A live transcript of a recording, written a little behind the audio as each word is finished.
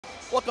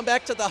Welcome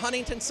back to the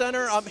Huntington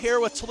Center. I'm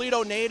here with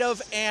Toledo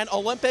native and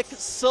Olympic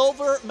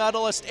silver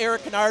medalist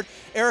Erik Kynard.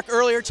 Erik,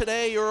 earlier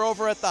today you were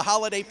over at the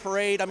holiday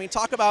parade. I mean,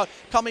 talk about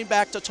coming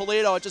back to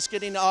Toledo and just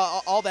getting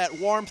all that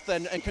warmth,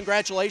 and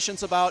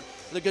congratulations about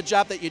the good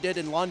job that you did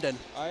in London.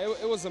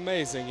 It was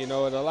amazing. You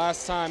know, the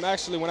last time,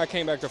 actually when I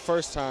came back the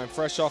first time,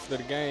 fresh off the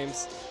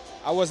games,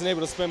 I wasn't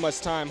able to spend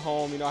much time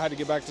home. You know, I had to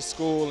get back to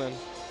school and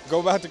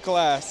go back to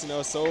class, you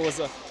know, so it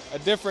was a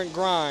different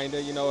grind,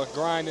 you know, a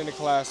grind in the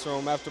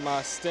classroom after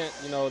my stint,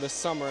 you know, this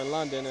summer in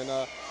London. And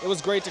it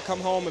was great to come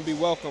home and be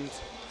welcomed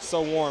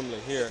so warmly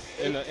here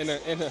in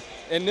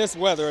this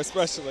weather,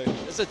 especially.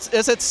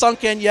 Is it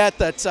sunk in yet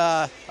that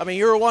I mean,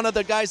 you were one of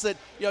the guys that,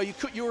 you know,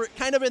 you were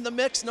kind of in the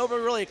mix.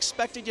 Nobody really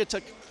expected you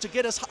to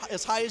get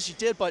as high as you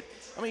did, but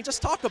I mean,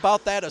 just talk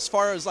about that as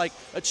far as like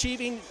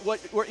achieving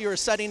what you were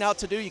setting out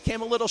to do. You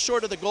came a little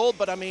short of the gold,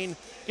 but I mean,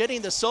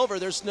 getting the silver,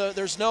 there's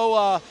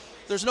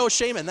no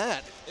shame in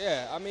that.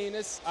 Yeah, I mean,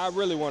 I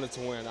really wanted to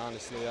win,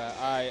 honestly.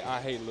 I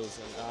hate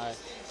losing.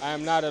 I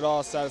am not at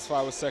all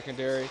satisfied with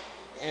secondary.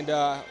 And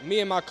me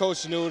and my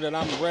coach knew that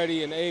I'm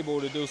ready and able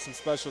to do some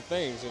special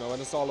things, you know,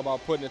 and it's all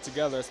about putting it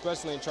together,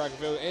 especially in track and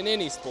field, in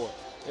any sport.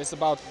 It's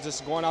about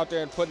just going out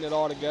there and putting it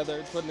all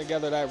together, putting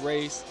together that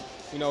race,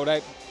 you know,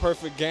 that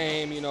perfect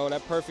game, you know,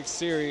 that perfect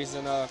series.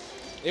 And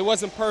it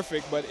wasn't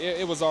perfect, but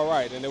it was all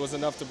right, and it was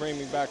enough to bring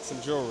me back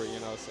some jewelry, you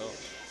know, so.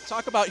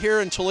 Talk about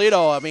here in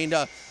Toledo, I mean,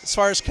 as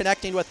far as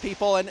connecting with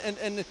people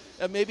and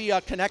maybe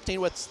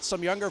connecting with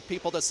some younger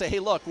people that say, hey,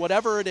 look,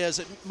 whatever it is,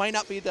 it might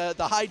not be the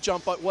high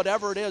jump, but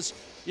whatever it is,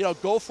 you know,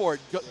 go for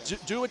it.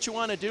 Do what you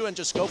want to do and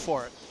just go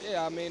for it.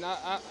 Yeah, I mean,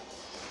 I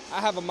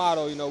have a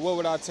motto, you know, what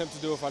would I attempt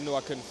to do if I knew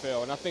I couldn't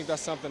fail? And I think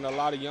that's something a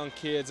lot of young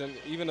kids and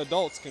even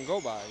adults can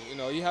go by. You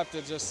know, you have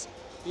to just,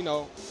 you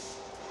know,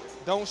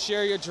 don't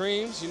share your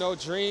dreams, you know,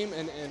 dream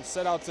and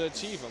set out to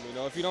achieve them. You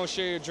know, if you don't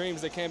share your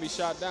dreams, they can be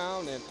shot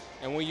down.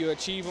 And when you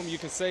achieve them, you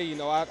can say, you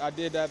know, I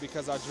did that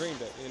because I dreamed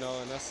it, you know,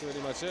 and that's pretty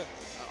much it.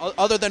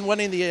 Other than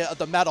winning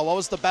the medal, what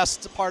was the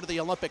best part of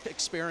the Olympic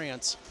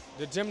experience?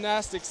 The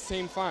gymnastics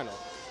team final.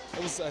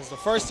 It was the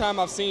first time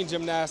I've seen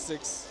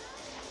gymnastics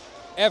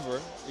ever,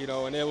 you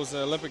know, and it was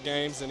the Olympic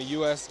Games in the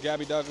U.S.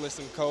 Gabby Douglas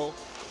and co.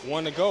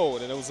 won the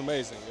gold, and it was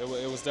amazing.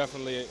 It was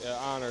definitely an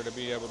honor to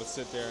be able to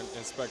sit there and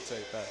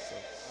spectate that. So.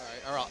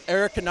 All right.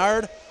 Erik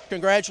Kynard,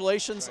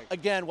 congratulations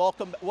again.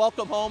 Welcome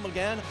home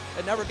again.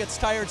 It never gets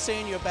tired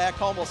seeing you back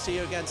home. We'll see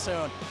you again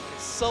soon.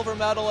 Silver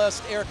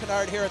medalist Erik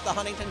Kynard here at the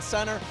Huntington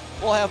Center.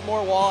 We'll have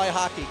more walleye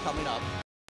hockey coming up.